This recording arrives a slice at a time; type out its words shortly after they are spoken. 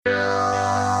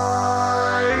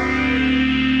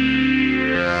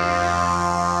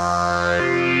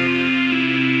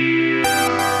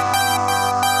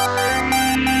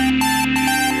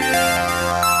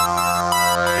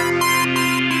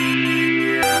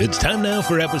It's time now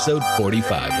for episode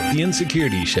 45 of The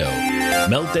Insecurity Show,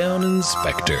 Meltdown and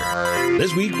Spectre.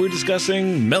 This week we're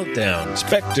discussing Meltdown,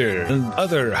 Spectre, and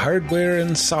other hardware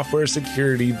and software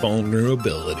security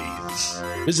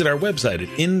vulnerabilities. Visit our website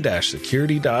at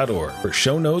in-security.org for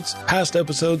show notes, past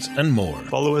episodes, and more.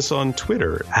 Follow us on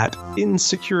Twitter at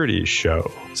Insecurity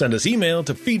Show. Send us email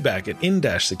to feedback at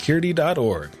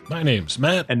in-security.org. My name's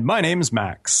Matt. And my name's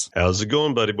Max. How's it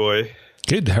going, buddy boy?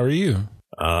 Good, how are you?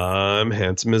 I'm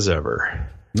handsome as ever.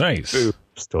 Nice. Ooh,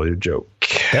 stole your joke.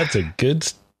 That's a good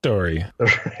story. All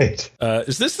right.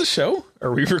 Is this the show?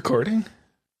 Are we recording?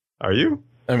 Are you?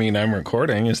 I mean, I'm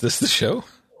recording. Is this the show?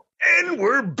 And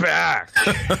we're back.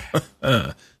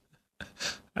 How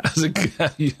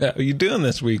you doing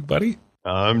this week, buddy?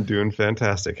 I'm doing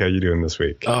fantastic. How you doing this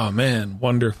week? Oh, man.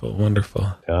 Wonderful,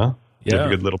 wonderful. Yeah? Yeah. Have a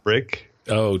good little break?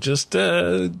 Oh, just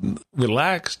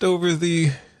relaxed over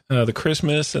the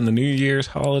Christmas and the New Year's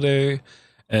holiday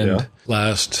and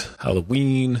last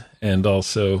Halloween and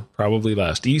also probably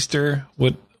last Easter.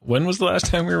 When was the last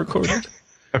time we recorded?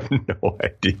 I have no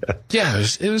idea. Yeah,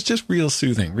 it was just real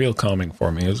soothing, real calming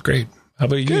for me. It was great. How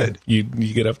about you? Good. You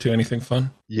get up to anything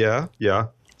fun? Yeah.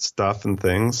 Stuff and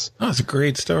things. Oh, it's a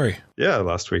great story. Yeah,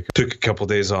 last week. Took a couple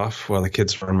days off while the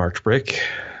kids were on March break.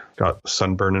 Got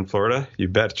sunburn in Florida. You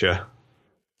betcha.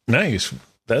 Nice.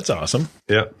 That's awesome.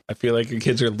 Yeah. I feel like your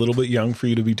kids are a little bit young for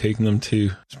you to be taking them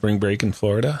to spring break in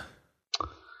Florida.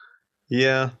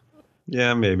 Yeah,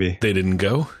 maybe. They didn't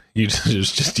go? It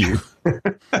was just you.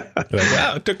 Like,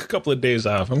 wow, I took a couple of days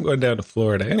off. I'm going down to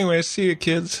Florida. Anyway, see you,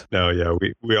 kids. No, yeah,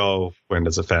 we all went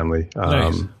as a family.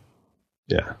 Nice.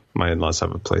 Yeah, my in-laws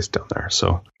have a place down there,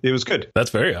 so it was good.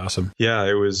 That's very awesome. Yeah,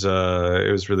 it was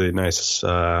really nice.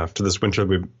 After this winter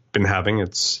we've been having,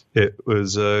 it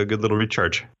was a good little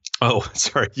recharge. Oh,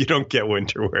 sorry, you don't get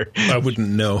winter wear. I wouldn't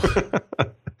know.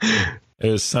 It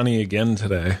was sunny again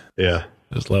today. Yeah.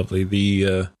 It was lovely.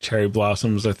 The cherry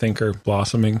blossoms, I think, are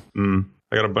blossoming.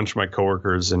 I got a bunch of my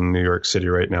coworkers in New York City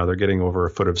right now. They're getting over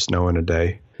a foot of snow in a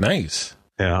day. Nice.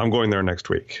 Yeah, I'm going there next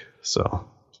week. So.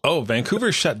 Oh,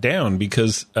 Vancouver shut down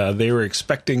because they were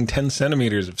expecting 10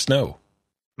 centimeters of snow.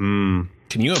 Can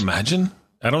you imagine?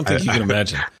 I don't think you can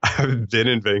imagine. I've been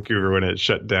in Vancouver when it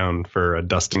shut down for a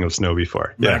dusting of snow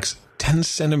before. Max, 10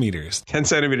 centimeters. 10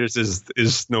 centimeters is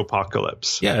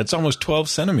snowpocalypse. Yeah, it's almost 12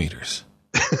 centimeters.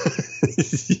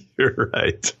 You're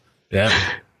right. Yeah.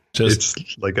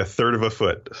 It's like a third of a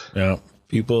foot. Yeah.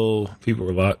 People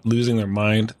were losing their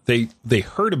mind. They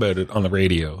heard about it on the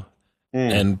radio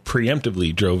and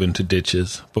preemptively drove into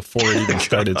ditches before it even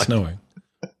started snowing.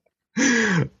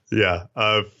 Yeah.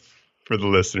 For the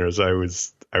listeners, I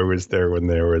was there when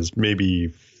there was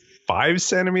maybe 5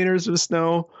 centimeters of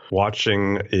snow,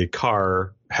 watching a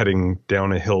car heading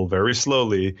down a hill very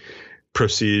slowly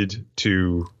proceed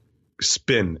to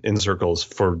spin in circles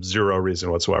for zero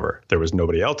reason whatsoever. There was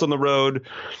nobody else on the road.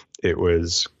 It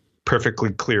was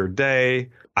perfectly clear day.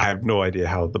 I have no idea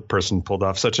how the person pulled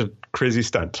off such a crazy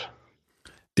stunt.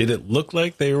 Did it look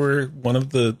like they were one of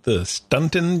the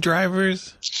stuntin'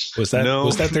 drivers? Was that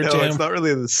their jam? No, it's not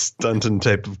really the stuntin'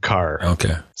 type of car.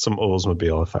 Okay. Some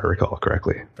Oldsmobile, if I recall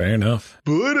correctly. Fair enough.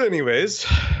 But anyways.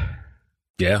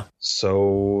 Yeah. So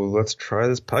let's try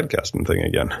this podcasting thing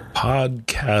again.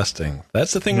 Podcasting.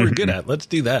 That's the thing we're good at. Let's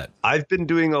do that. I've been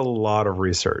doing a lot of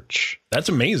research. That's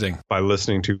amazing. By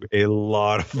listening to a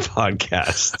lot of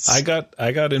podcasts.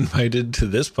 I got invited to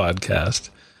this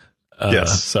podcast.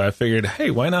 Yes. So I figured, hey,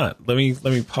 why not? Let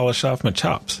me polish off my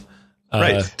chops.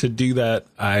 Right. To do that,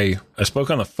 I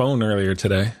spoke on the phone earlier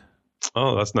today.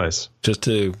 Oh, that's nice. Just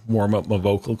to warm up my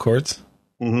vocal cords.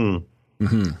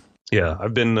 Yeah,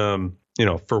 I've been,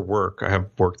 for work. I have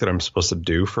work that I'm supposed to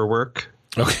do for work.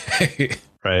 Okay.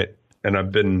 Right. And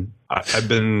I've been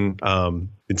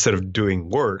instead of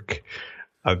doing work,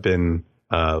 I've been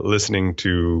listening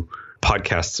to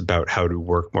podcasts about how to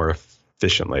work more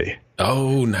efficiently.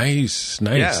 Oh, nice.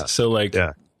 Yeah. So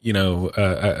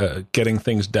getting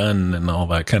things done and all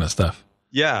that kind of stuff.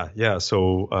 Yeah.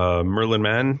 So Merlin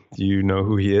Mann, do you know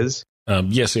who he is?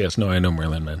 Yes. No, I know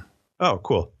Merlin Mann. Oh,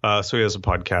 cool. So he has a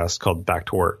podcast called Back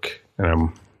to Work, and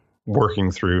I'm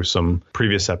working through some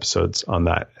previous episodes on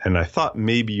that. And I thought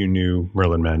maybe you knew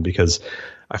Merlin Mann because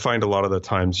I find a lot of the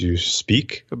times you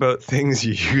speak about things,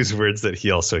 you use words that he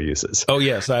also uses. Oh,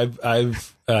 yes.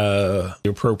 I've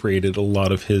appropriated a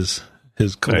lot of his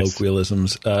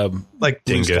colloquialisms. Like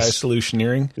Blue Sky dingus.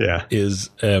 Solutioneering is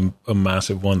a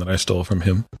massive one that I stole from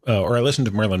him. Or I listened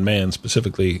to Merlin Mann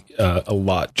specifically a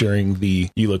lot during the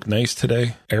You Look Nice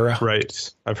Today era.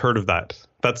 Right. I've heard of that.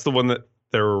 That's the one that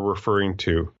they were referring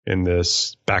to in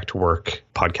this Back to Work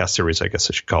podcast series, I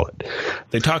guess I should call it.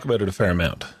 They talk about it a fair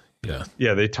amount.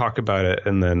 Yeah, they talk about it,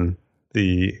 and then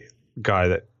the guy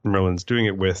that Merlin's doing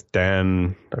it with,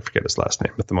 Dan, I forget his last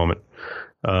name at the moment,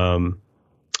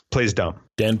 plays dumb.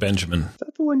 Dan Benjamin. Is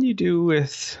that the one you do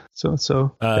with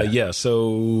so-and-so? Yeah,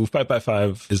 so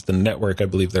 5x5 is the network I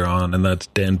believe they're on, and that's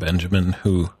Dan Benjamin,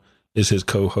 who is his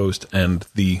co-host and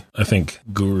the, I think,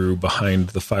 guru behind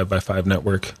the 5x5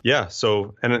 network. Yeah,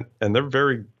 so, and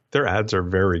their ads are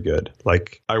very good.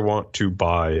 Like, I want to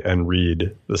buy and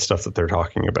read the stuff that they're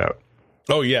talking about.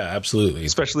 Oh, yeah, absolutely.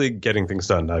 Especially getting things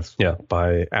done.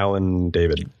 By Alan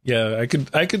David. Yeah,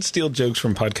 I could steal jokes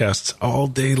from podcasts all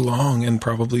day long and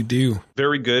probably do.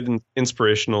 Very good and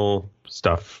inspirational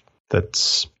stuff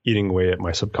that's eating away at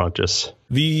my subconscious.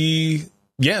 It's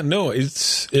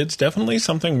definitely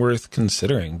something worth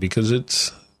considering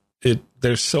because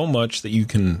there's so much that you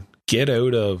can get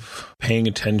out of paying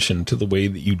attention to the way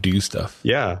that you do stuff.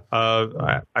 Yeah.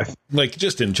 I like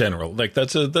just in general, like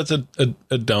that's a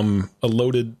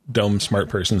loaded, dumb, smart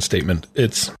person statement.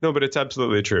 But it's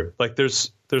absolutely true. Like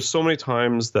there's so many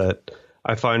times that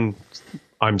I find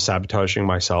I'm sabotaging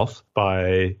myself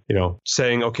by,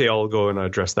 saying, okay, I'll go and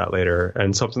address that later.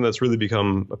 And something that's really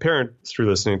become apparent through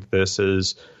listening to this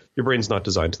is your brain's not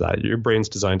designed to that. Your brain's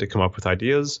designed to come up with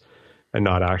ideas and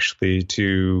not actually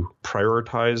to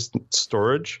prioritize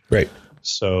storage. Right.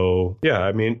 So, yeah,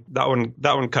 I mean, that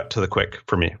one cut to the quick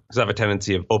for me because I have a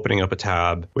tendency of opening up a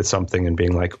tab with something and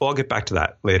being like, well, I'll get back to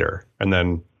that later. And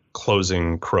then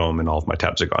closing Chrome and all of my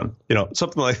tabs are gone.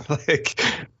 Something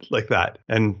like that.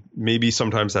 And maybe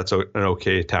sometimes that's an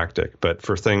okay tactic, but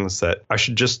for things that I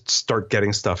should just start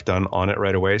getting stuff done on it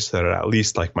right away so that at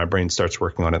least like my brain starts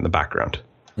working on it in the background.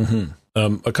 Mm-hmm.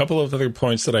 A couple of other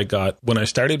points that I got when I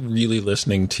started really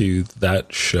listening to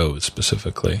that show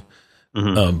specifically.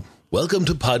 Mm-hmm. Welcome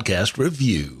to Podcast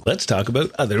Review. Let's talk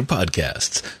about other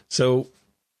podcasts. So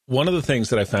one of the things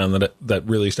that I found that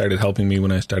really started helping me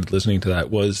when I started listening to that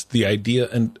was the idea,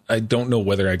 and I don't know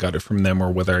whether I got it from them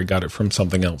or whether I got it from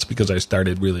something else because I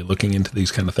started really looking into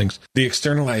these kind of things. The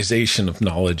externalization of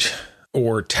knowledge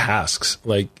or tasks,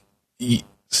 like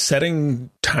setting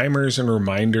timers and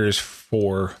reminders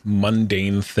for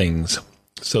mundane things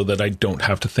so that I don't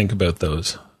have to think about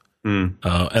those.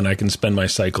 And I can spend my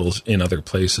cycles in other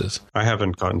places. I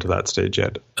haven't gotten to that stage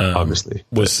yet, obviously.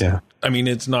 I mean,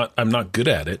 I'm not good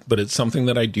at it, but it's something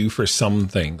that I do for some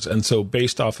things. And so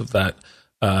based off of that,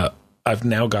 I've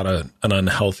now got an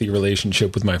unhealthy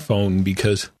relationship with my phone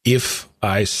because if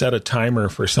I set a timer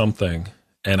for something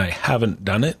and I haven't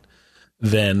done it,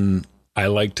 then I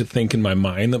like to think in my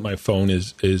mind that my phone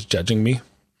is judging me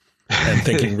and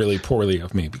thinking really poorly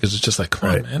of me because it's just like, come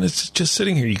on, man, it's just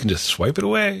sitting here. You can just swipe it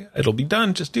away. It'll be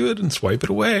done. Just do it and swipe it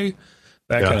away.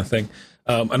 That kind of thing.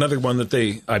 Another one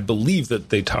that I believe that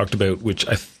they talked about, which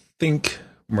I think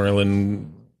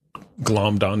Merlin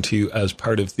glommed onto as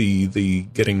part of the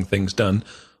getting things done,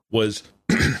 was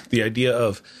the idea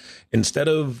of instead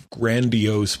of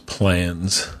grandiose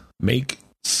plans, make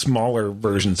smaller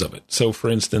versions of it. So for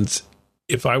instance,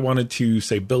 if I wanted to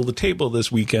say build a table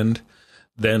this weekend,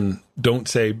 then don't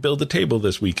say build a table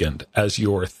this weekend as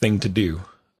your thing to do.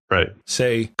 Right.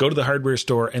 Say go to the hardware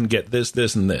store and get this,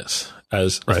 this, and this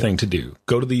as a thing to do.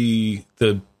 Go to the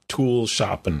tool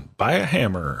shop and buy a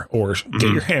hammer or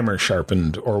get your hammer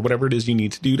sharpened or whatever it is you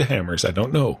need to do to hammers. I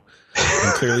don't know.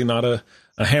 I'm clearly not a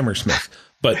hammersmith,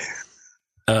 but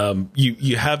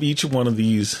you have each one of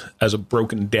these as a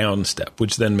broken down step,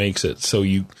 which then makes it so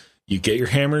you get your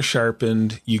hammer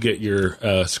sharpened, you get your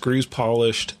screws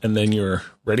polished, and then you're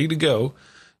ready to go.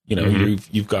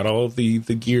 You've got all of the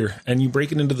gear, and you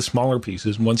break it into the smaller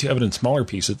pieces. And once you have it in smaller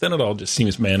pieces, then it all just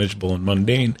seems manageable and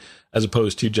mundane, as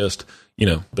opposed to just,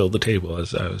 build the table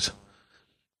as I was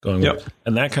going with.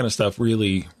 And that kind of stuff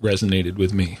really resonated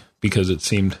with me because it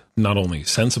seemed not only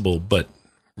sensible, but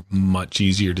much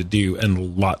easier to do and a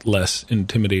lot less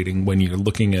intimidating when you're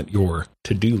looking at your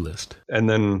to-do list. And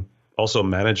then also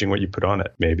managing what you put on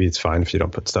it. Maybe it's fine if you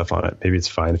don't put stuff on it. Maybe it's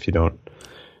fine if you don't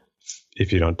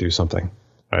do something.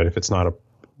 Right? If it's not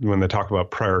when they talk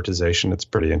about prioritization, it's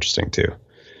pretty interesting too.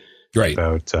 Right.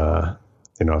 About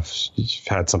if you've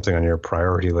had something on your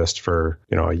priority list for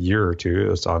a year or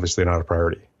two, it's obviously not a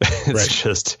priority. It's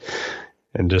just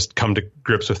come to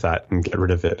grips with that and get rid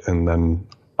of it, and then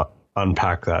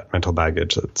unpack that mental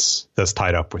baggage that's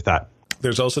tied up with that.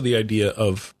 There's also the idea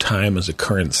of time as a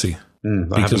currency.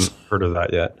 I haven't heard of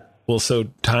that yet. Well, so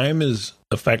time is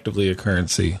effectively a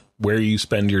currency. Where you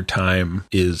spend your time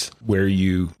is where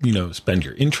you spend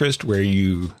your interest, where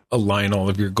you align all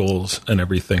of your goals and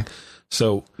everything.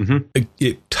 So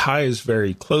it ties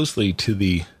very closely to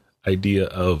the idea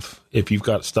of if you've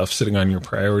got stuff sitting on your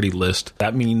priority list,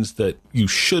 that means that you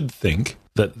should think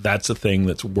that's a thing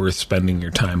that's worth spending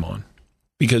your time on,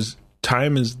 because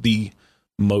time is the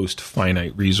most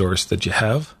finite resource that you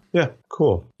have. Yeah,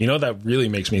 cool. You know, that really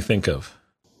makes me think of.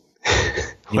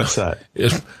 What's that?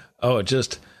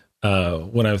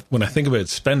 When I think about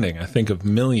spending, I think of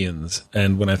millions.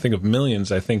 And when I think of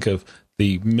millions, I think of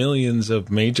the millions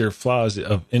of major flaws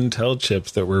of Intel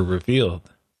chips that were revealed.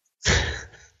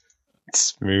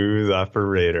 Smooth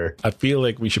operator. I feel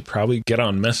like we should probably get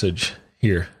on message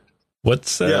here.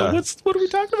 What are we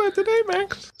talking about today,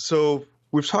 Max? So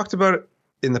we've talked about it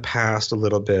in the past a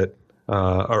little bit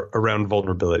around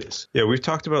vulnerabilities. Yeah, we've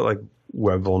talked about like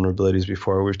web vulnerabilities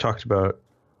before. We've talked about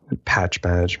patch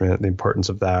management, the importance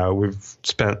of that. We've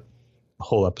spent a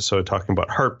whole episode talking about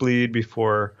Heartbleed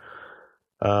before.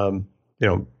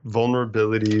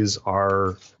 Vulnerabilities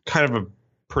are kind of a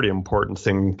pretty important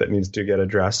thing that needs to get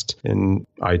addressed in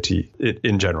IT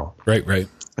in general. Right.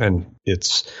 And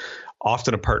it's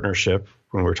often a partnership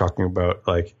when we're talking about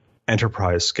like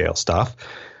enterprise scale stuff,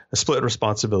 a split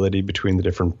responsibility between the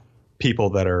different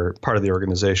people that are part of the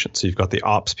organization. So you've got the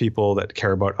ops people that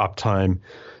care about uptime.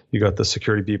 You got the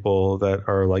security people that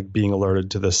are like being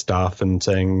alerted to this stuff and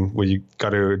saying, well, you got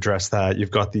to address that.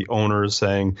 You've got the owners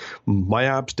saying, my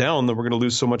app's down, then we're going to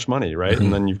lose so much money, right? Mm-hmm.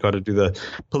 And then you've got to do the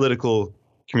political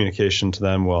communication to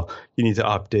them. Well, you need to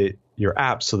update your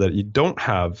app so that you don't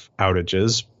have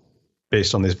outages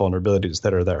based on these vulnerabilities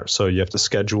that are there. So you have to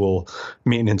schedule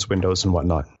maintenance windows and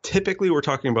whatnot. Typically, we're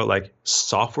talking about like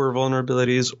software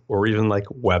vulnerabilities or even like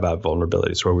web app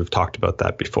vulnerabilities, where we've talked about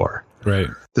that before. Right.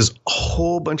 There's a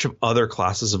whole bunch of other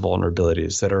classes of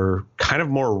vulnerabilities that are kind of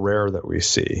more rare that we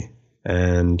see.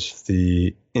 And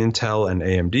the Intel and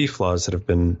AMD flaws that have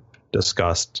been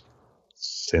discussed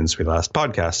since we last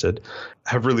podcasted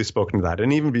have really spoken to that.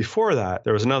 And even before that,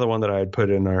 there was another one that I had put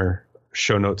in our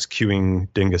show notes queuing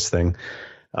dingus thing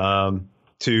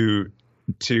to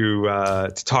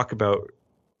talk about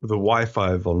the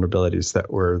Wi-Fi vulnerabilities that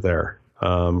were there,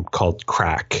 called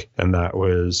Crack. And that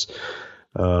was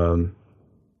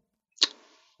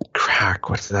Crack.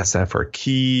 What does that stand for?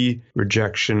 Key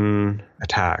rejection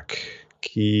attack.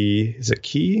 Is it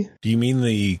key? Do you mean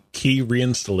the key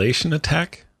reinstallation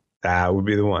attack? That would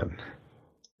be the one.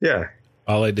 Yeah.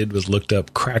 All I did was looked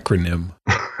up Cracronym.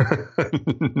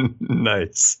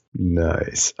 Nice.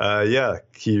 Yeah,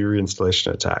 key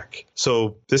reinstallation attack.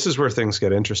 So this is where things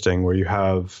get interesting, where you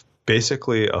have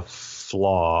basically a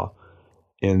flaw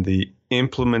in the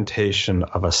implementation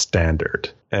of a standard.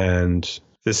 And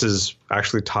this is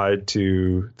actually tied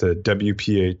to the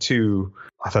WPA2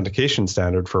 authentication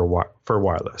standard for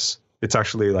wireless. It's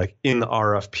actually like in the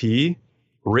RFP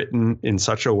written in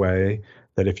such a way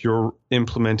that if you're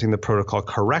implementing the protocol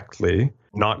correctly,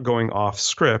 not going off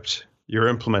script, you're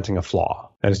implementing a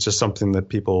flaw. And it's just something that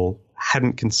people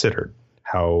hadn't considered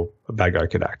how a bad guy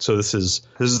could act. So this is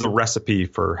the recipe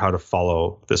for how to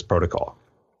follow this protocol.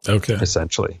 Okay.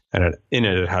 Essentially. And in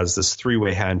it has this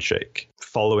 3-way handshake.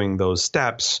 Following those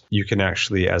steps, you can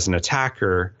actually, as an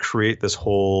attacker, create this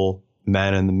whole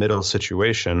man in the middle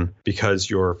situation because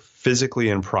you're physically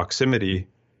in proximity.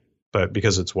 But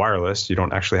because it's wireless, you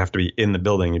don't actually have to be in the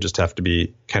building. You just have to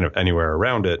be kind of anywhere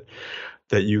around it,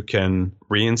 that you can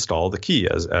reinstall the key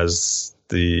as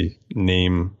the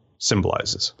name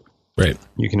symbolizes. Right.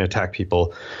 You can attack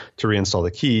people to reinstall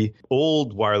the key.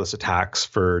 Old wireless attacks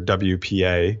for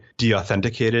WPA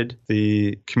deauthenticated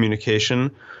the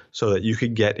communication so that you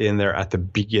could get in there at the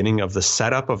beginning of the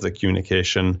setup of the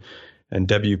communication. And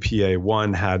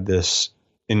WPA1 had this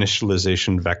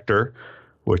initialization vector,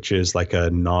 which is like a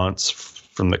nonce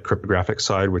from the cryptographic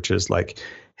side, which is like,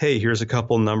 hey, here's a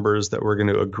couple numbers that we're going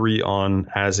to agree on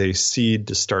as a seed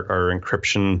to start our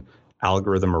encryption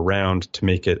algorithm around to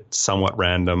make it somewhat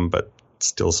random, but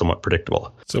still somewhat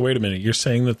predictable. So wait a minute, you're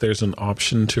saying that there's an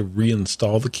option to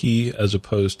reinstall the key as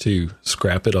opposed to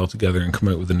scrap it altogether and come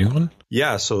out with a new one?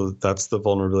 Yeah, so that's the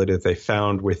vulnerability that they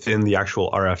found within the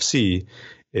actual RFC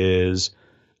is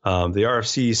the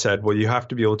RFC said, well, you have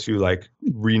to be able to like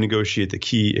renegotiate the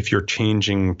key if you're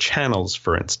changing channels,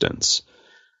 for instance,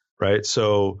 right?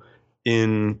 So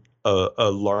in a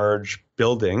large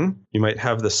building, you might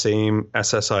have the same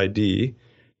SSID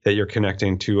that you're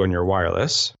connecting to on your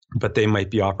wireless, but they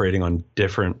might be operating on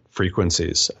different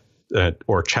frequencies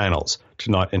or channels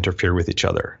to not interfere with each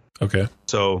other. Okay.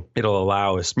 So it'll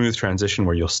allow a smooth transition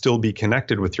where you'll still be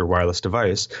connected with your wireless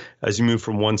device as you move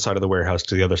from one side of the warehouse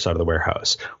to the other side of the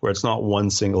warehouse, where it's not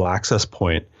one single access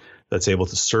point that's able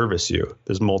to service you.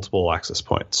 There's multiple access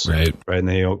points. Right. And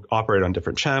they operate on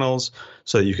different channels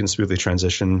so that you can smoothly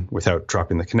transition without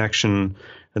dropping the connection.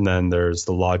 And then there's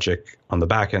the logic on the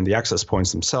back end. The access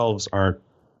points themselves aren't,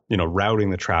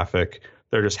 routing the traffic.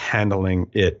 They're just handling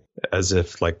it as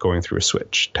if like going through a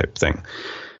switch type thing.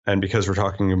 And because we're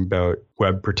talking about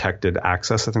web protected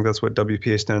access, I think that's what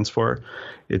WPA stands for.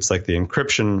 It's like the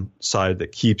encryption side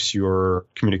that keeps your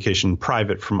communication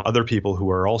private from other people who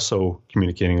are also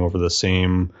communicating over the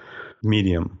same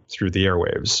medium through the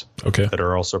airwaves. Okay. That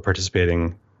are also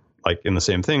participating like in the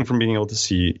same thing from being able to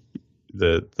see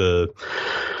the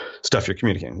stuff you're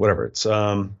communicating, whatever. It's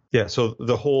so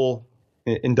the whole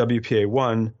in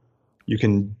WPA1, you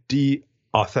can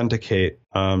authenticate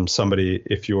somebody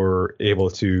if you're able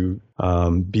to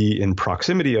be in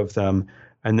proximity of them,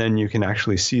 and then you can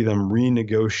actually see them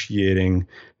renegotiating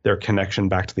their connection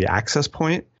back to the access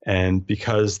point. And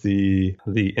because the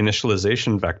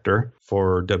initialization vector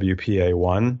for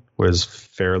WPA1 was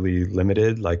fairly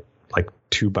limited, like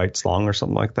 2 bytes long or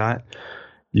something like that,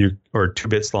 or 2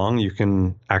 bits long, you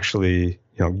can actually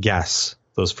guess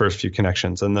those first few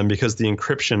connections. And then because the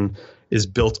encryption is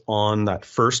built on that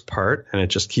first part and it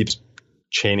just keeps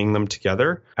chaining them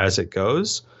together as it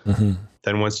goes,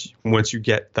 then once you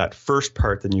get that first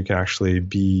part, then you can actually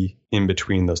be in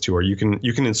between those two, or you can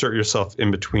insert yourself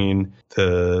in between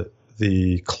the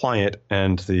client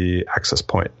and the access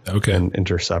point, and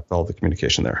intercept all the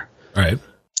communication there. All right.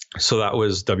 So that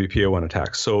was WPA1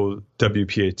 attack. So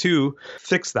WPA2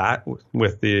 fixed that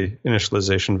with the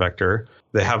initialization vector.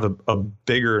 They have a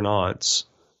bigger nonce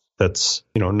that's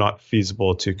not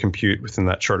feasible to compute within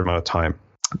that short amount of time,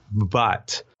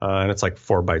 but and it's like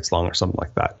 4 bytes long or something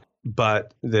like that.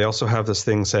 But they also have this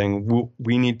thing saying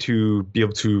we need to be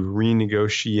able to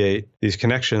renegotiate these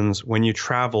connections when you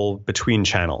travel between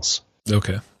channels.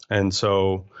 Okay. And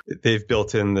so they've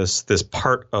built in this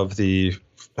part of the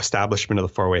establishment of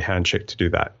the four-way handshake to do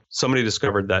that. Somebody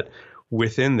discovered that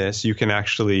within this, you can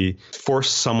actually force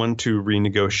someone to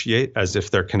renegotiate as if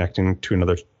they're connecting to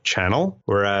another channel,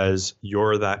 whereas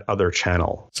you're that other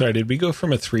channel. Sorry, did we go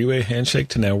from a 3-way handshake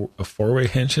to now a 4-way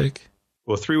handshake?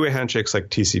 Well, 3-way handshake's like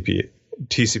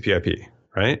TCP/IP,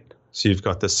 right? So you've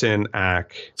got the SYN,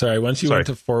 ACK. Sorry, once you went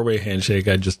to 4-way handshake,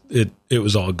 it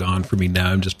was all gone for me.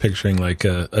 Now I'm just picturing like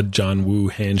a John Woo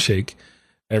handshake.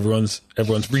 Everyone's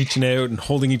reaching out and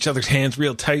holding each other's hands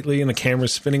real tightly, and the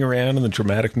camera's spinning around, and the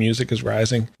dramatic music is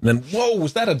rising. And then, whoa,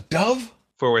 was that a dove?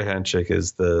 4-way handshake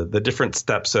is the different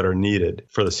steps that are needed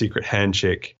for the secret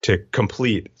handshake to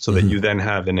complete, so that you then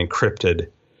have an encrypted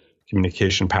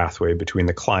communication pathway between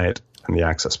the client and the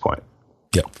access point.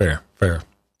 Yeah, fair.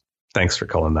 Thanks for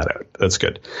calling that out. That's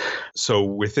good. So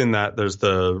within that, there's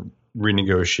the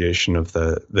renegotiation of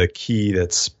the key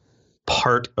that's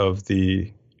part of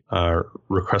the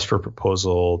request for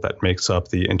proposal that makes up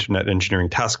the Internet Engineering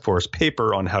Task Force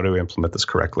paper on how to implement this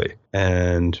correctly.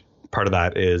 And part of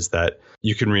that is that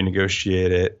you can renegotiate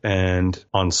it. And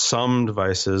on some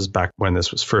devices, back when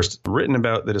this was first written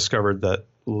about, they discovered that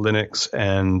Linux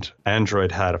and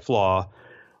Android had a flaw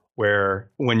where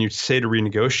when you say to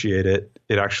renegotiate it,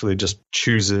 it actually just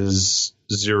chooses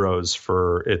zeros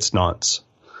for its nonce.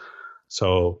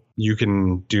 So you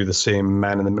can do the same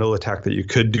man-in-the-middle attack that you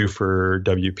could do for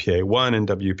WPA1 and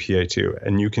WPA2,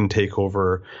 and you can take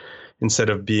over instead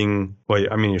of being,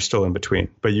 you're still in between,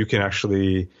 but you can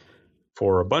actually,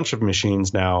 for a bunch of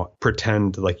machines now,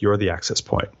 pretend like you're the access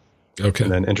point. Okay.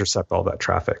 And then intercept all that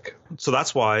traffic. So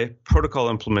that's why protocol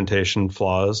implementation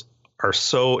flaws are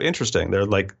so interesting.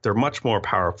 They're much more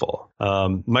powerful.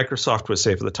 Microsoft was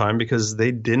safe at the time because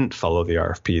they didn't follow the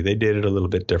RFP. They did it a little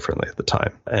bit differently at the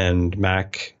time. And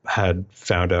Mac had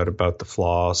found out about the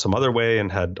flaw some other way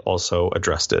and had also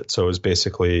addressed it. So it was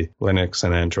basically Linux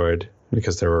and Android,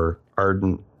 because they were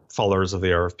ardent followers of the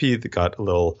RFP, that got a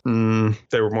little,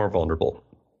 they were more vulnerable.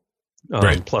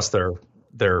 Right. Plus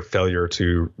their failure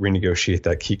to renegotiate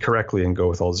that key correctly and go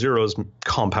with all zeros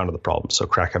compounded the problem. So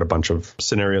Crack had a bunch of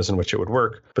scenarios in which it would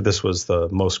work, but this was the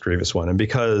most grievous one. And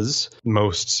because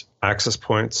most access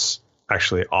points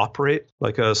actually operate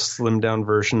like a slimmed down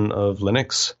version of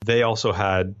Linux, they also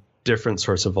had different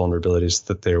sorts of vulnerabilities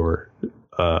that they were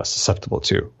susceptible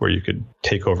to, where you could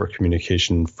take over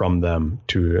communication from them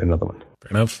to another one. Fair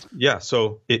enough. Yeah,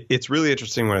 so it's really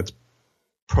interesting when it's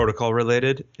protocol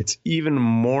related. It's even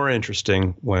more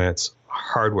interesting when it's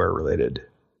hardware related.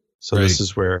 So This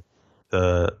is where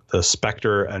the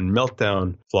Spectre and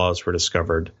Meltdown flaws were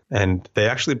discovered, and they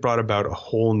actually brought about a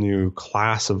whole new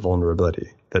class of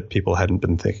vulnerability that people hadn't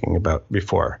been thinking about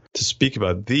before. To speak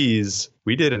about these,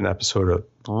 we did an episode a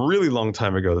really long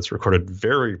time ago that's recorded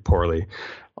very poorly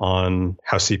on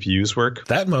how CPUs work.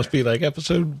 That must be like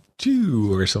episode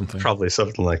 2 or something. Probably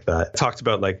something like that. Talked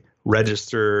about like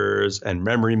registers and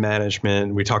memory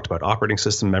management. We talked about operating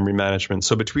system memory management.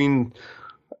 So between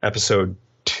episode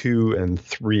 2 and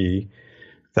 3,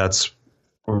 that's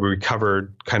where we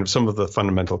covered kind of some of the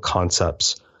fundamental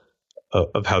concepts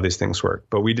of how these things work.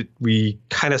 But we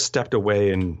kind of stepped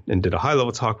away and did a high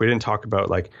level talk. We didn't talk about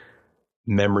like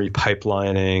memory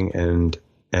pipelining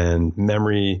and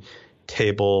memory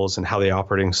tables and how the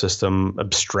operating system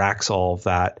abstracts all of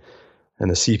that. And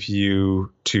the CPU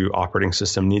to operating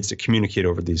system needs to communicate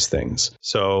over these things.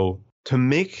 So to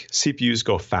make CPUs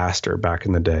go faster back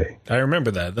in the day. I remember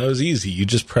that. That was easy. You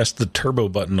just pressed the turbo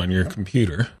button on your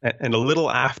computer. And a little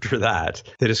after that,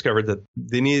 they discovered that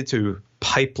they needed to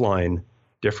pipeline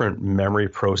different memory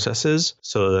processes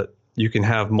so that you can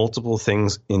have multiple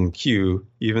things in queue,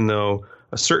 even though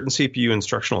a certain CPU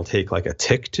instruction will take like a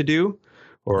tick to do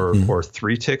or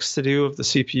 3 ticks to do of the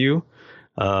CPU.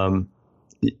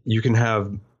 You can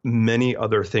have many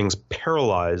other things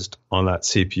parallelized on that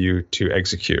CPU to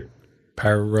execute.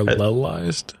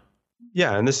 Parallelized?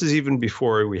 Yeah, and this is even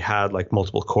before we had like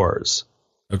multiple cores.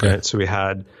 Okay. Right? So we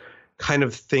had kind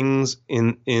of things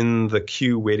in the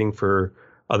queue waiting for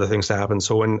other things to happen.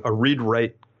 So when a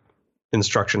read-write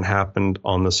instruction happened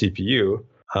on the CPU,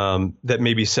 that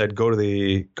maybe said go to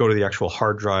the actual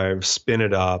hard drive, spin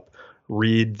it up,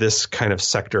 read this kind of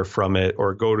sector from it,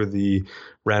 or go to the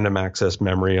random access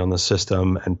memory on the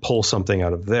system and pull something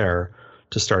out of there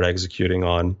to start executing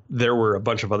on. There were a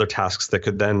bunch of other tasks that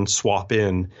could then swap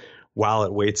in while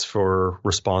it waits for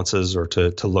responses or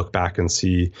to look back and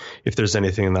see if there's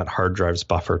anything in that hard drive's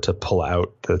buffer to pull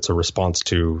out that's a response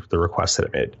to the request that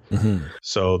it made. Mm-hmm.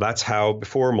 So that's how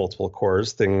before multiple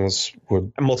cores,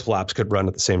 multiple apps could run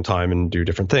at the same time and do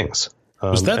different things.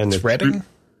 Was that threading?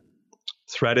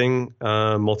 Threading,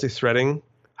 multi-threading,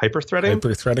 hyper-threading?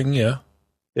 Hyper-threading, yeah.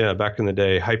 Yeah, back in the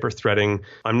day, hyper-threading.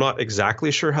 I'm not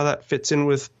exactly sure how that fits in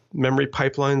with memory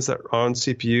pipelines that are on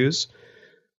CPUs.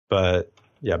 But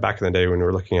yeah, back in the day when we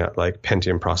were looking at like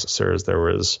Pentium processors, there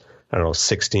was,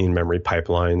 16 memory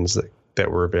pipelines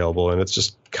that were available. And it's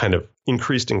just kind of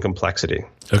increased in complexity.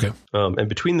 Okay. And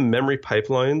between the memory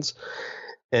pipelines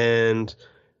and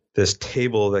this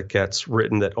table that gets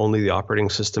written that only the operating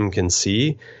system can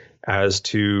see as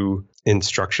to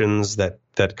instructions that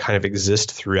kind of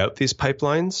exist throughout these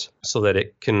pipelines so that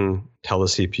it can tell the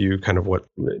CPU kind of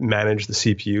manage the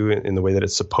CPU in the way that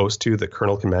it's supposed to. The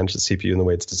kernel can manage the CPU in the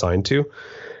way it's designed to.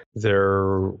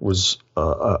 There was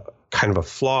a kind of a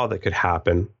flaw that could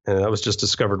happen. And that was just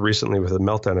discovered recently with a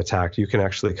meltdown attack. You can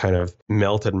actually kind of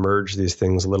melt and merge these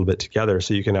things a little bit together.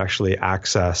 So you can actually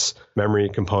access memory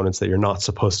components that you're not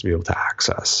supposed to be able to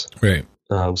access. Right.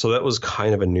 So that was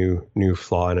kind of a new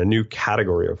flaw and a new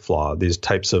category of flaw, these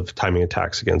types of timing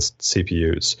attacks against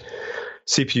CPUs.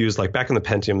 CPUs, like back in the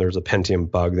Pentium, there was a Pentium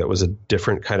bug that was a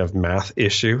different kind of math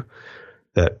issue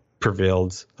that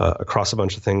prevailed across a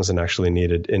bunch of things and actually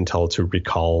needed Intel to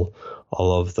recall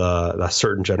all of the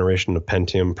certain generation of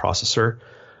Pentium processor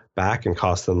back and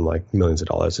cost them like millions of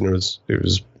dollars. And it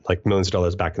was like millions of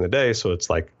dollars back in the day. So it's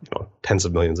like, tens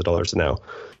of millions of dollars now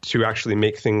to actually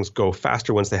make things go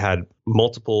faster once they had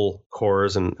multiple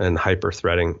cores and hyper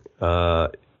threading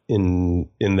in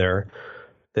there.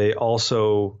 They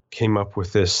also came up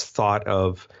with this thought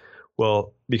of,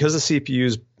 well, because the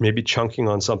CPUs may be chunking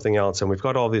on something else and we've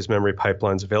got all these memory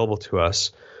pipelines available to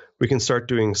us, we can start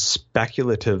doing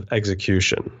speculative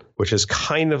execution, which is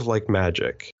kind of like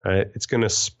magic, right? It's going to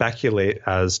speculate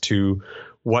as to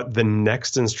what the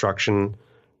next instruction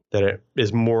that it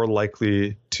is more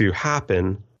likely to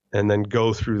happen and then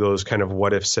go through those kind of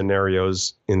what if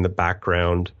scenarios in the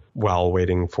background while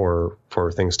waiting for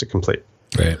things to complete.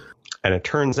 Right. And it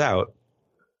turns out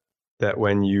that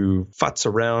when you futz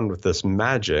around with this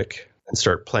magic and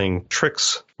start playing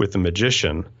tricks with the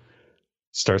magician,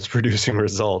 starts producing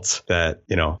results that,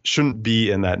 shouldn't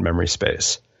be in that memory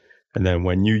space. And then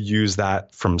when you use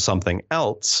that from something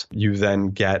else, you then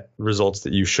get results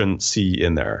that you shouldn't see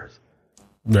in there.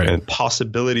 Right. And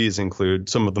possibilities include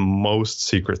some of the most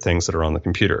secret things that are on the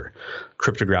computer,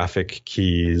 cryptographic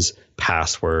keys,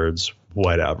 passwords,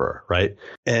 whatever, right?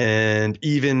 And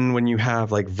even when you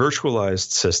have like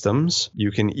virtualized systems,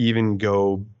 you can even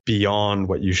go beyond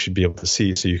what you should be able to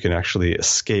see. So you can actually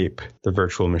escape the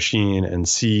virtual machine and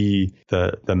see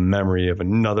the memory of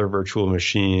another virtual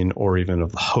machine or even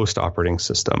of the host operating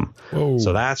system. Whoa.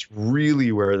 So that's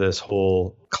really where this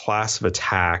whole class of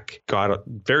attack got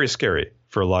very scary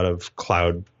for a lot of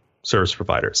cloud service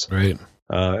providers. Right.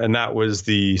 And that was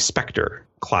the Spectre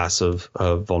class of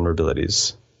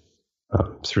vulnerabilities.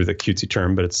 Through the cutesy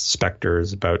term, but it's Spectre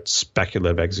is about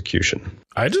speculative execution.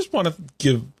 I just want to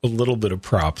give a little bit of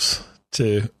props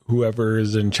to whoever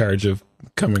is in charge of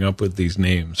coming up with these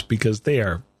names because they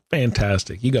are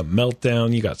fantastic. You got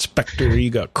Meltdown, you got Spectre, you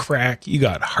got Crack, you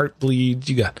got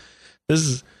Heartbleed,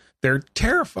 they're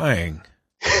terrifying.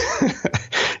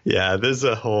 Yeah, there's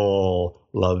a whole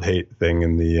love-hate thing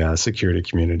in the security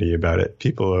community about it.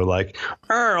 People are like,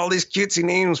 all these cutesy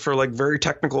names for like very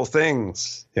technical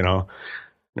things,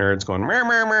 nerds going, mer,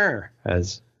 mer, mer,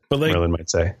 as Merlin might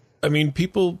say. I mean,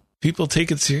 people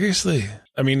take it seriously.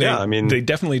 I mean, they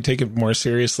definitely take it more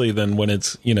seriously than when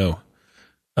it's, if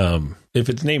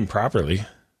it's named properly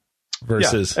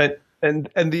versus. Yeah,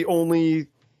 and the only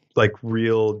like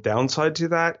real downside to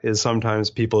that is sometimes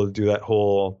people do that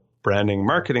whole branding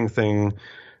marketing thing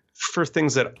for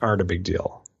things that aren't a big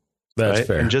deal. That's right?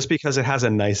 fair. And just because it has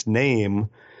a nice name,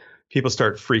 people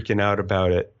start freaking out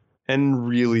about it. And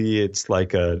really, it's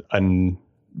like a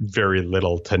very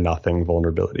little to nothing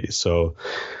vulnerability. So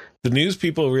the news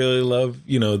people really love,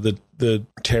 the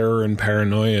terror and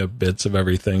paranoia bits of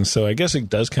everything. So I guess it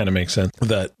does kind of make sense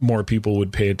that more people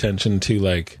would pay attention to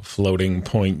like floating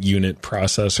point unit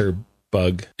processor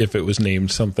bug if it was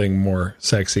named something more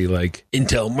sexy like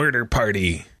Intel Murder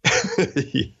Party.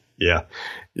 Yeah.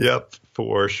 Yep,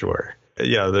 for sure.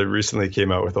 Yeah, they recently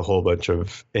came out with a whole bunch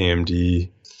of AMD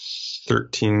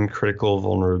 13 critical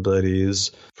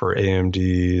vulnerabilities for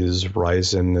AMD's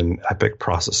Ryzen and EPYC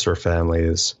processor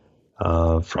families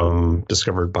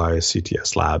discovered by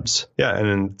CTS Labs. Yeah,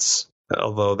 and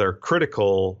although they're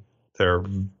critical, they're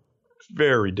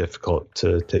very difficult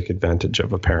to take advantage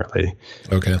of, apparently.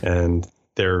 Okay. And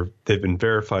they've been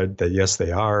verified that yes,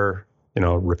 they are,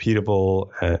 repeatable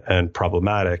and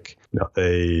problematic.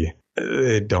 They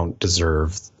don't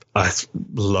deserve a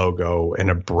logo and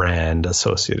a brand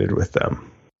associated with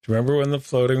them. Do you remember when the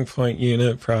floating point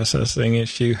unit processing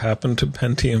issue happened to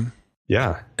Pentium?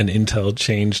 Yeah. And Intel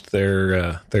changed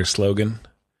their slogan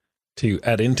to,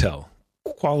 at Intel,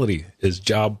 quality is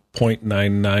job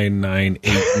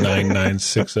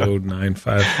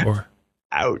 0.99989960954.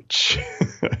 Ouch.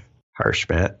 Harsh,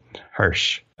 man.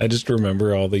 Harsh. I just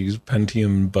remember all these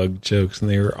Pentium bug jokes,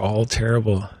 and they were all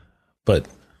terrible, but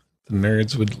the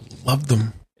nerds would love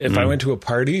them. If I went to a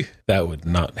party, that would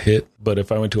not hit. But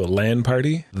if I went to a LAN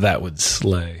party, that would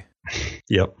slay.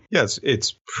 Yep. Yeah,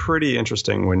 it's pretty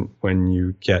interesting when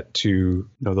you get to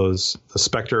the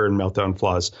Spectre and Meltdown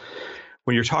flaws.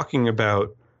 When you're talking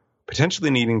about potentially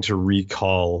needing to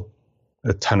recall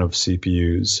a ton of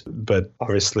CPUs, but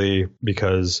obviously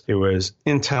because it was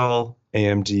Intel,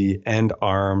 AMD, and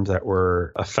ARM that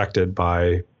were affected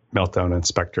by Meltdown and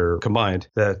Spectre combined,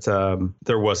 that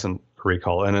there wasn't a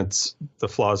recall. And the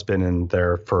flaw's been in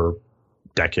there for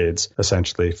decades,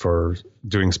 essentially, for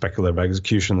doing speculative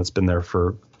execution that's been there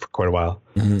for quite a while.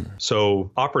 Mm-hmm.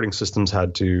 So operating systems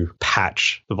had to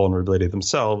patch the vulnerability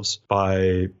themselves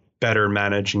by better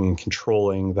managing and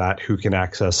controlling that who can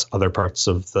access other parts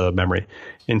of the memory.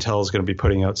 Intel is going to be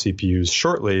putting out CPUs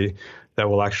shortly that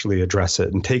will actually address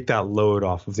it and take that load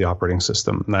off of the operating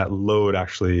system. And that load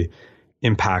actually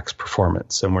impacts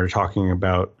performance. And we're talking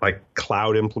about like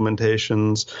cloud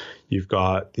implementations. You've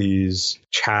got these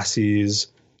chassis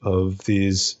of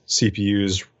these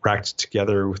CPUs racked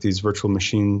together with these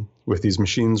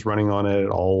machines running on it,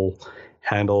 all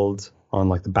handled on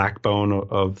like the backbone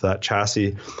of that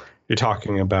chassis. You're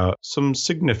talking about some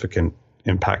significant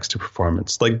impacts to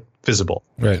performance, like visible,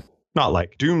 right? Not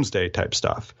like doomsday type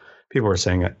stuff. People were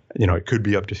saying it could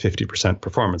be up to 50%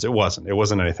 performance. It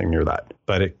wasn't anything near that,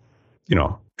 but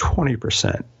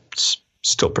 20%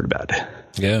 still pretty bad.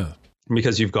 Yeah.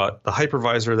 Because you've got the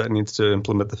hypervisor that needs to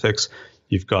implement the fix.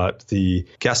 You've got the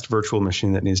guest virtual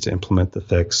machine that needs to implement the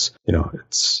fix.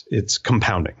 It's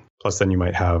compounding. Plus then you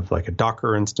might have like a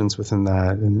Docker instance within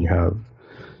that, and you have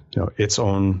its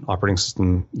own operating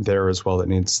system there as well that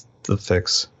needs the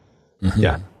fix. Mm-hmm.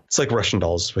 Yeah. It's like Russian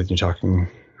dolls when you're talking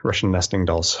Russian nesting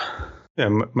dolls. Yeah,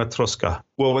 Matroska.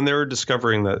 Well, when they were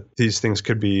discovering that these things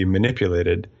could be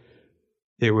manipulated,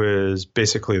 it was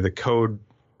basically the code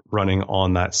running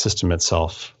on that system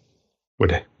itself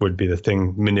would be the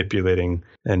thing manipulating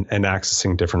and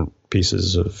accessing different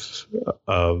pieces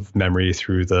of memory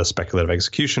through the speculative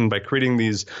execution by creating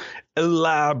these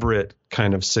elaborate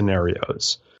kind of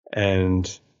scenarios. And,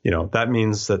 that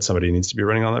means that somebody needs to be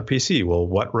running on their PC. Well,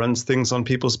 what runs things on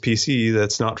people's PC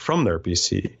that's not from their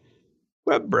PC?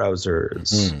 Web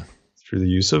browsers through the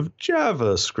use of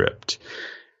JavaScript.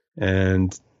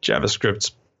 And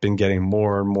JavaScript's been getting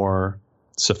more and more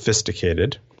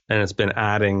sophisticated, and it's been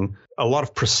adding a lot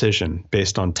of precision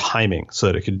based on timing so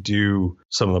that it could do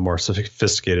some of the more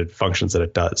sophisticated functions that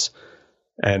it does.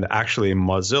 And actually,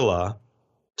 Mozilla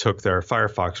took their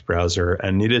Firefox browser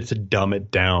and needed to dumb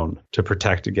it down to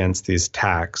protect against these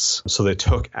attacks. So they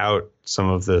took out some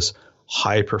of this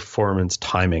high performance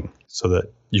timing so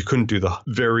that you couldn't do the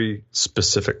very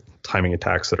specific timing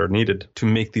attacks that are needed to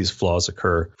make these flaws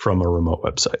occur from a remote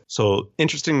website. So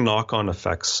interesting knock-on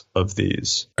effects of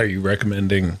these. Are you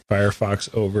recommending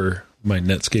Firefox over my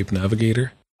Netscape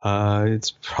Navigator?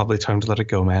 It's probably time to let it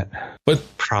go, Matt. But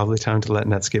probably time to let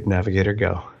Netscape Navigator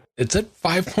go. It's at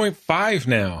 5.5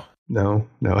 now. No,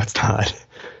 it's not.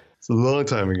 It's a long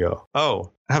time ago.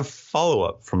 Oh, I have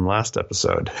follow-up from last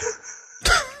episode.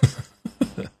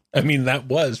 I mean, that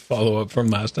was follow-up from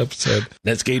last episode.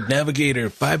 Netscape Navigator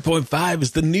 5.5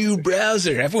 is the new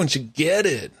browser. Everyone should get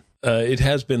it. It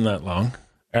has been that long.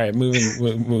 All right,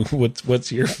 moving.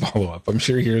 What's your follow-up? I'm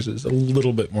sure yours is a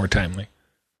little bit more timely.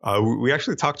 We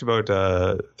actually talked about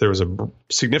there was a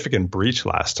significant breach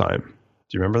last time.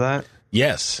 Do you remember that?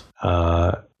 Yes.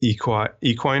 Equine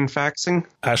faxing?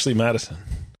 Ashley Madison.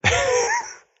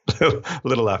 A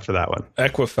little after that one.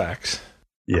 Equifax.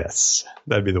 Yes,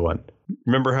 that'd be the one.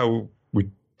 Remember how we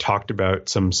talked about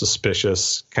some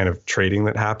suspicious kind of trading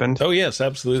that happened? Oh, yes,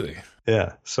 absolutely.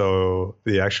 Yeah. So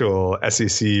the actual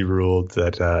SEC ruled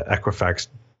that Equifax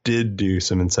did do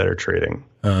some insider trading.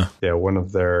 Yeah, one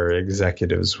of their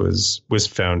executives was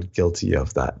found guilty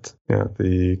of that. Yeah,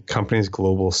 the company's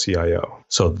global CIO.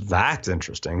 So that's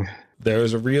interesting. There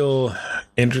was a real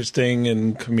interesting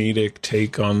and comedic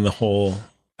take on the whole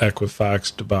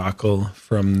Equifax debacle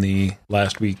from the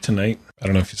last week tonight. I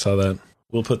don't know if you saw that.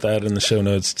 We'll put that in the show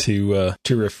notes to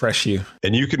refresh you.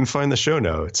 And you can find the show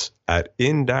notes at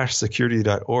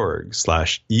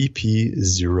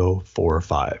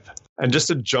in-security.org/EP045. And just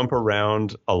to jump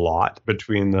around a lot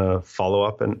between the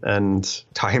follow-up and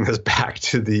tying this back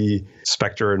to the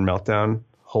Spectre and Meltdown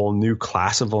whole new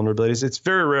class of vulnerabilities, it's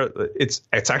very rare. It's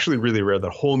actually really rare that a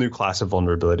whole new class of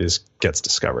vulnerabilities gets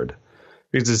discovered,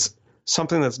 because it's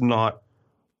something that's not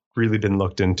really been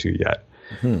looked into yet.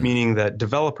 Meaning that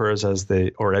developers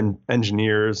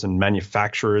engineers and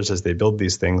manufacturers as they build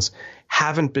these things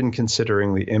haven't been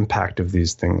considering the impact of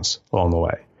these things along the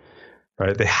way,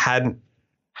 right? They hadn't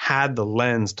had the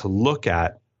lens to look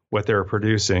at what they were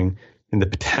producing and the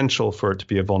potential for it to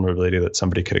be a vulnerability that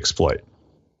somebody could exploit.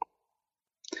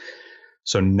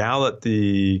 So now that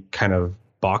the kind of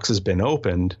box has been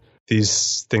opened,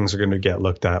 these things are going to get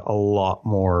looked at a lot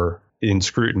more in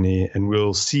scrutiny, and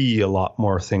we'll see a lot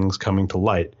more things coming to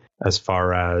light as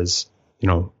far as,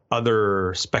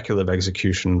 other speculative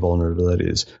execution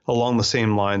vulnerabilities along the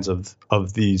same lines of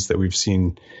these that we've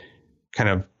seen kind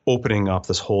of opening up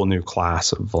this whole new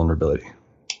class of vulnerability.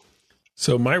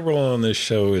 So my role on this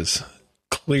show is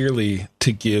clearly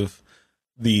to give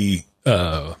the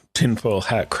tinfoil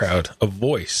hat crowd a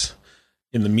voice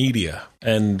in the media.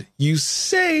 And you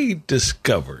say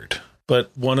discovered,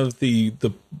 but one of the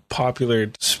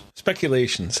popular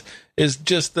speculations is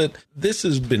just that this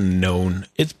has been known.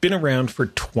 It's been around for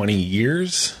 20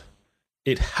 years.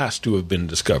 It has to have been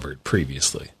discovered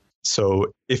previously.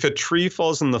 So if a tree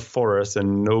falls in the forest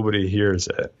and nobody hears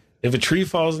it. If a tree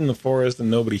falls in the forest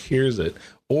and nobody hears it,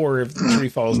 or if the tree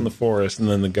falls in the forest and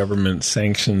then the government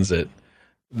sanctions it,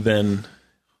 then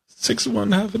 6 of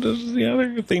one, half a dozen of the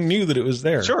other. If they knew that it was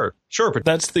there. Sure. But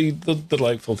that's the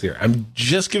delightful theory. I'm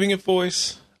just giving it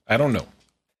voice. I don't know.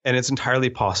 And it's entirely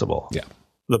possible. Yeah.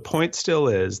 The point still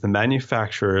is the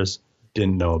manufacturers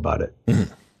didn't know about it.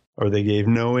 Mm-hmm. Or they gave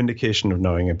no indication of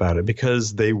knowing about it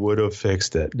because they would have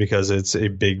fixed it, because it's a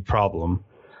big problem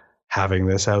having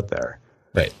this out there.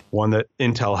 Right. One that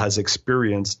Intel has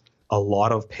experienced a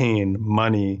lot of pain,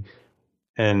 money,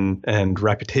 and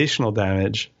reputational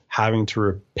damage having to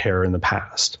repair in the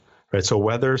past. Right. So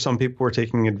whether some people were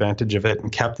taking advantage of it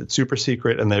and kept it super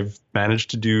secret and they've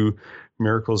managed to do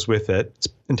miracles with it, it's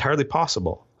entirely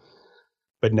possible.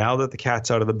 But now that the cat's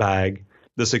out of the bag,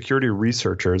 the security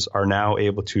researchers are now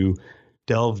able to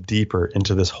delve deeper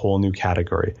into this whole new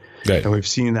category. Right. And we've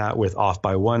seen that with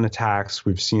off-by-one attacks.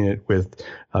 We've seen it with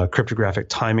cryptographic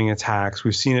timing attacks.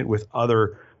 We've seen it with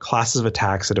other classes of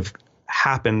attacks that have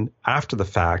happened after the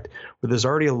fact, where there's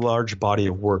already a large body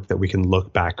of work that we can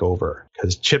look back over,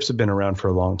 because chips have been around for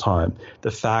a long time.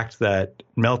 The fact that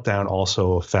Meltdown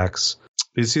also affects,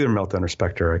 it's either Meltdown or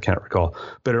Spectre, I can't recall,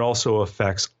 but it also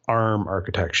affects ARM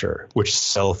architecture, which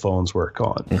cell phones work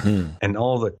on. Mm-hmm. And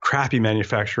all the crappy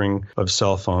manufacturing of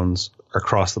cell phones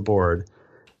across the board.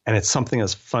 And it's something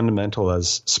as fundamental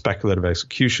as speculative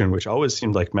execution, which always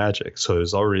seemed like magic. So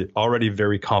it's already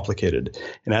very complicated.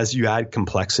 And as you add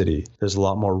complexity, there's a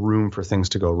lot more room for things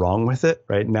to go wrong with it.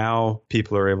 Right now,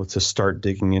 people are able to start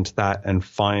digging into that and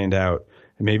find out.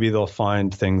 Maybe they'll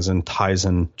find things in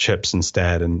Tizen chips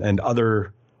instead, and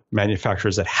other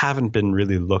manufacturers that haven't been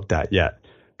really looked at yet,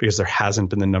 because there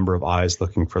hasn't been the number of eyes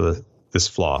looking for this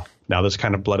flaw. now there's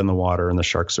kind of blood in the water, and the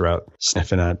sharks are out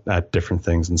sniffing at different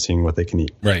things and seeing what they can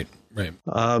eat. Right.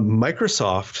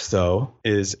 Microsoft, though,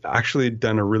 is actually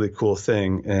done a really cool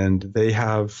thing, and they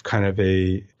have kind of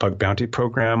a bug bounty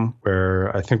program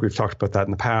where I think we've talked about that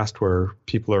in the past, where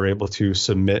people are able to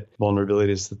submit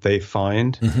vulnerabilities that they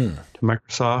find to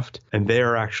Microsoft, and they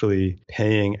are actually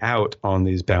paying out on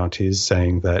these bounties,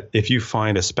 saying that if you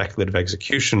find a speculative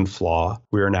execution flaw,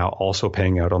 we are now also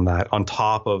paying out on that, on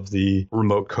top of the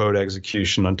remote code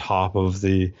execution, on top of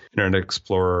the Internet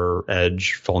Explorer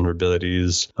Edge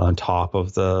vulnerabilities, on top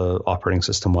of the operating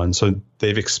system one. So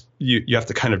you have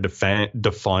to kind of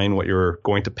define what you're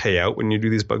going to pay out when you do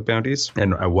these bug bounties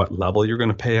and at what level you're going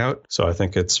to pay out. So I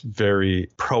think it's very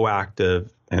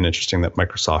proactive and interesting that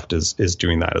Microsoft is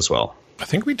doing that as well. I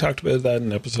think we talked about that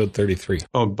in episode 33.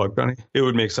 Oh, bug bounty? It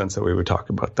would make sense that we would talk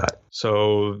about that.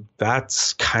 So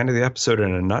that's kind of the episode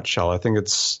in a nutshell. I think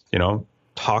it's,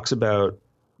 talks about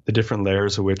the different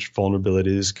layers of which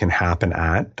vulnerabilities can happen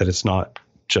at, that it's not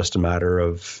just a matter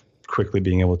of quickly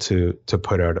being able to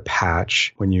put out a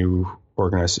patch when you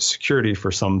organize the security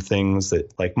for some things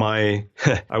that, like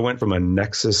I went from a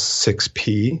Nexus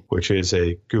 6P, which is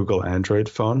a Google Android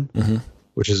phone,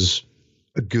 which is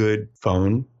a good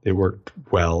phone. It worked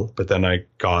well, but then I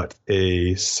got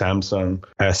a Samsung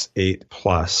S8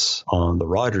 Plus on the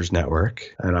Rogers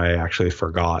network, and I actually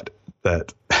forgot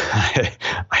that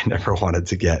I never wanted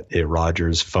to get a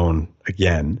Rogers phone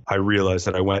again. I realized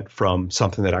that I went from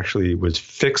something that actually was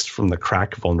fixed from the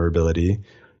crack vulnerability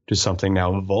to something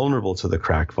now vulnerable to the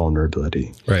crack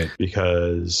vulnerability. Right.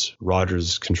 Because Rogers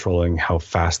is controlling how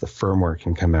fast the firmware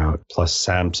can come out, plus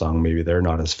Samsung, maybe they're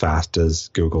not as fast as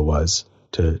Google was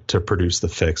to produce the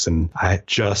fix. And I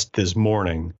just this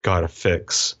morning got a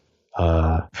fix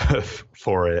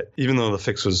for it, even though the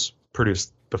fix was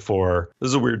produced before. This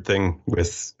is a weird thing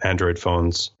with Android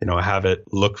phones. I have it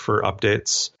look for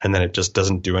updates, and then it just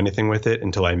doesn't do anything with it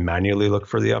until I manually look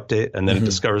for the update, and then it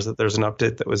discovers that there's an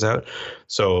update that was out.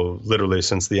 So literally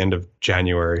since the end of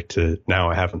January to now,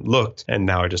 I haven't looked, and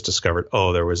now I just discovered,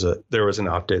 there was an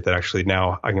update that actually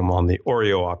now I am on the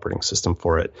Oreo operating system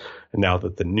for it. And now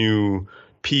that the new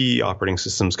P operating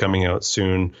system's coming out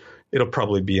soon, it'll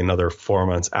probably be another 4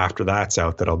 months after that's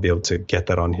out that I'll be able to get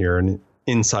that on here. And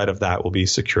inside of that will be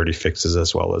security fixes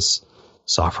as well as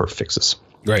software fixes.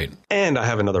 Right. And I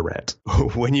have another rant.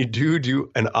 When you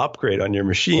do an upgrade on your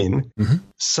machine,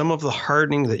 some of the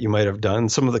hardening that you might have done,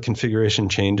 some of the configuration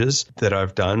changes that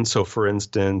I've done. So for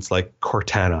instance, like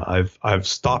Cortana, I've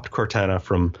stopped Cortana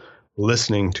from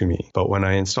listening to me. But when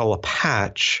I install a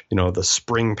patch, the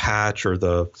spring patch or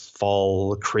the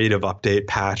fall creative update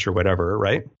patch or whatever,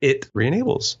 right? It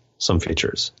re-enables some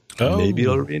features. Oh. Maybe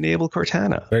it'll enable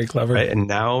Cortana. Very clever. Right? And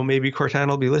now maybe Cortana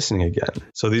will be listening again.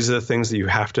 So these are the things that you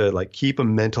have to keep a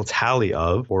mental tally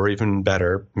of, or even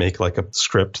better, make a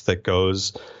script that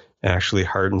goes and actually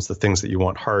hardens the things that you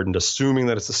want hardened, assuming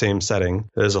that it's the same setting.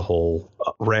 There's a whole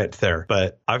rant there.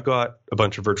 But I've got a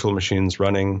bunch of virtual machines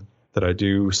running that I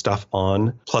do stuff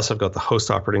on. Plus I've got the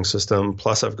host operating system.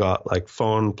 Plus I've got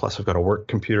phone. Plus I've got a work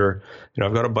computer.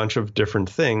 I've got a bunch of different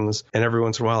things. And every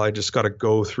once in a while, I just got to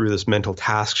go through this mental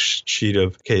task sheet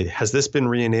of, okay, has this been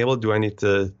re-enabled? Do I need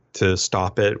to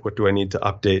stop it? What do I need to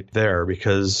update there?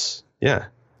 Because, yeah.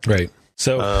 Right.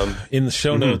 So in the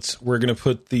show notes, we're going to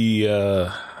put the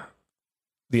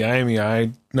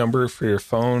IMEI number for your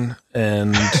phone,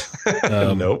 and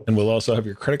nope. And we'll also have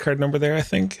your credit card number there, I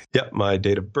think. Yep, my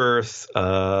date of birth.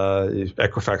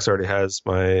 Equifax already has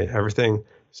my everything.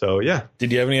 So yeah.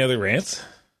 Did you have any other rants?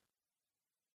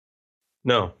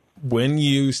 No. When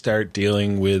you start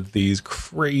dealing with these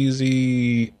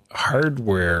crazy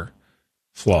hardware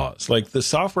flaws, like the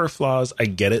software flaws, I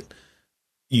get it.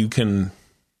 You can...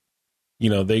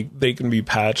 they can be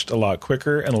patched a lot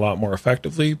quicker and a lot more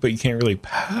effectively, but you can't really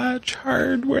patch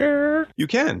hardware. You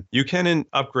can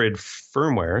upgrade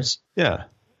firmwares. Yeah.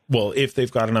 Well, if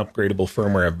they've got an upgradable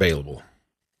firmware available.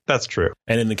 That's true.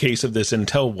 And in the case of this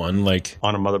Intel one,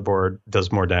 on a motherboard,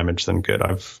 does more damage than good.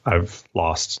 I've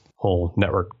lost whole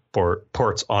network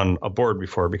ports on a board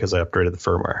before because I upgraded the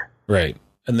firmware. Right.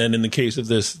 And then in the case of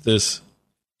this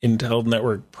Intel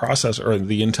network processor, or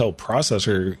the Intel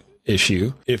processor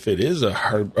issue, if it is a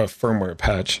firmware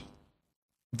patch,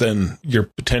 then you're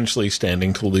potentially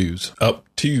standing to lose up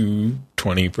to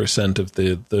 20% of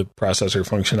the processor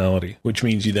functionality, which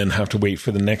means you then have to wait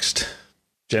for the next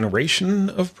generation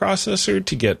of processor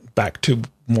to get back to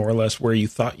more or less where you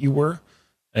thought you were.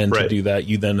 And to do that,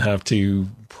 you then have to,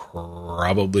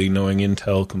 probably knowing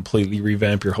Intel, completely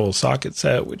revamp your whole socket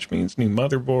set, which means new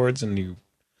motherboards and new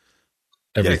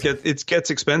everything. Yeah, it gets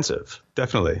expensive,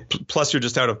 definitely. Plus, you're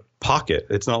just out of pocket.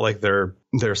 It's not like they're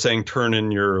saying turn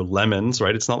in your lemons,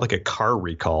 right? It's not like a car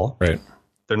recall. Right.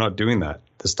 They're not doing that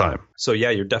this time. So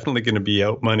yeah, you're definitely going to be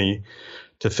out money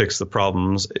to fix the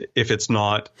problems if it's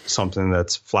not something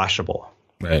that's flashable.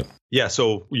 Right. Yeah.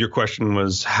 So your question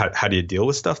was, how do you deal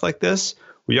with stuff like this?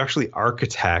 We actually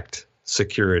architect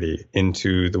security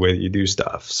into the way that you do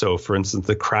stuff. So for instance,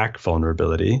 the crack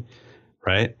vulnerability,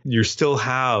 right? You still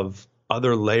have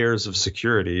other layers of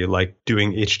security, like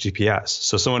doing HTTPS.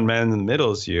 So someone man in the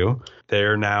middle is you.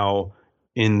 They're now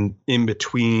in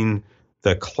between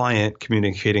the client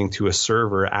communicating to a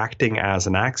server, acting as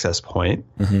an access point,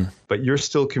 but you're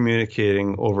still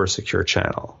communicating over a secure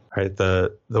channel, right?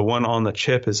 The one on the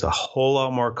chip is a whole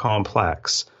lot more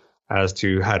complex as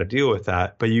to how to deal with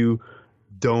that, but you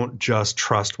don't just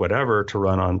trust whatever to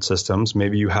run on systems.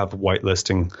 Maybe you have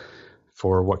whitelisting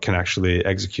for what can actually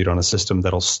execute on a system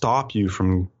that'll stop you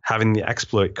from having the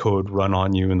exploit code run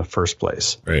on you in the first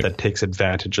place. Right. That takes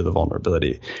advantage of the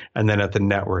vulnerability. And then at the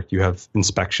network, you have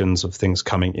inspections of things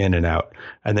coming in and out.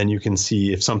 And then you can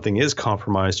see if something is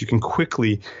compromised, you can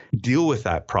quickly deal with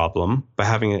that problem by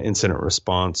having an incident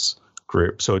response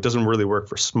group. So it doesn't really work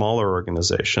for smaller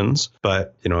organizations,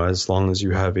 but as long as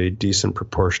you have a decent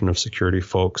proportion of security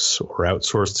folks or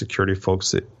outsourced security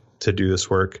folks to do this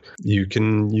work, you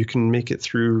can make it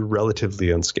through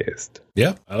relatively unscathed.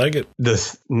 Yeah, I like it.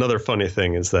 Another funny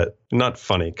thing is that, not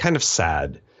funny, kind of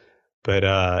sad, but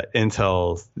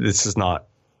Intel, this is not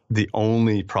the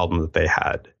only problem that they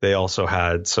had. They also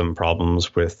had some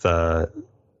problems with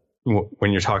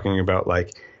when you're talking about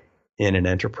like in an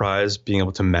enterprise being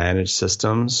able to manage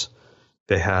systems.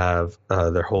 They have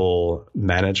their whole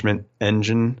management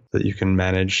engine that you can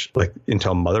manage like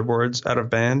Intel motherboards out of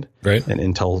band, right, and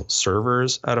Intel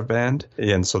servers out of band.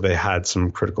 And so they had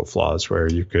some critical flaws where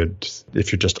you could,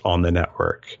 if you're just on the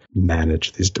network,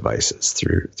 manage these devices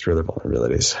through their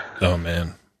vulnerabilities. Oh,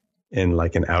 man. In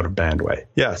like an out of band way.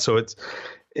 Yeah. So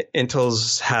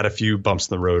Intel's had a few bumps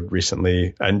in the road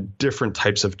recently and different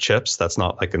types of chips. That's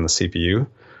not like in the CPU.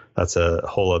 That's a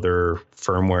whole other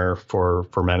firmware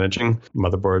for managing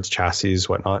motherboards, chassis,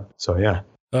 whatnot. So, yeah.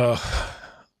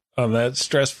 On that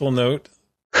stressful note.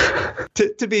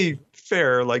 To be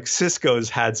fair, like Cisco's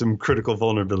had some critical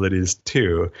vulnerabilities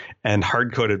too, and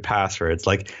hard-coded passwords.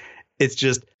 Like, it's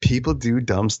just people do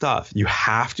dumb stuff. You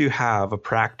have to have a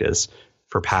practice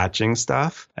for patching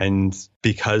stuff. And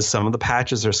because some of the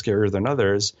patches are scarier than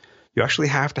others, you actually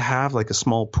have to have like a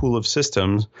small pool of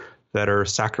systems that are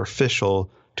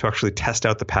sacrificial to actually test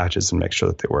out the patches and make sure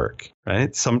that they work,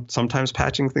 right? Sometimes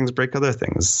patching things break other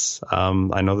things.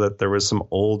 I know that there was some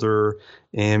older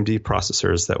AMD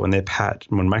processors that when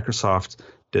Microsoft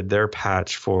did their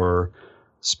patch for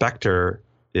Spectre,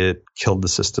 it killed the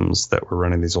systems that were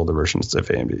running these older versions of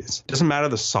AMDs. It doesn't matter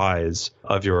the size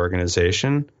of your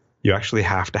organization. You actually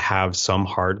have to have some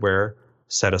hardware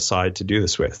set aside to do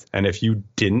this with. And if you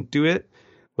didn't do it,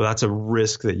 well, that's a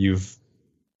risk that you've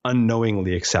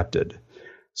unknowingly accepted.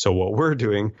 So what we're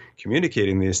doing,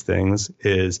 communicating these things,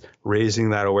 is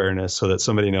raising that awareness so that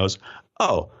somebody knows,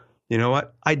 oh, you know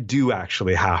what? I do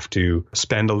actually have to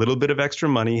spend a little bit of extra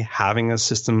money having a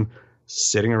system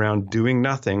sitting around doing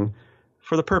nothing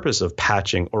for the purpose of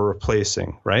patching or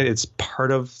replacing, right? It's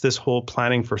part of this whole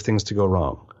planning for things to go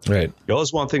wrong. Right. You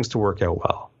always want things to work out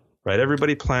well, right?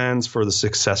 Everybody plans for the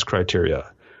success criteria.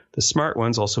 The smart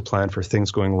ones also plan for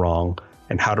things going wrong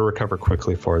and how to recover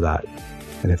quickly for that.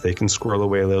 And if they can squirrel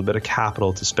away a little bit of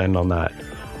capital to spend on that,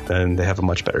 then they have a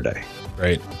much better day.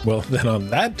 Right. Well, then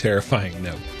on that terrifying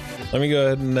note, let me go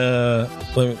ahead and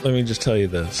let me just tell you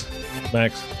this.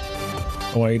 Max,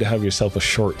 I want you to have yourself a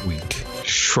short week.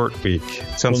 Short week.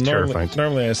 Sounds terrifying.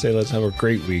 Normally I say let's have a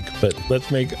great week, but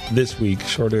let's make this week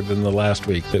shorter than the last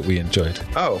week that we enjoyed.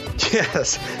 Oh,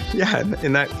 yes. Yeah,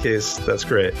 in that case, that's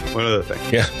great. One other thing.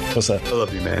 Yeah, what's that? I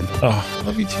love you, man. Oh,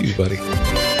 love you too, buddy.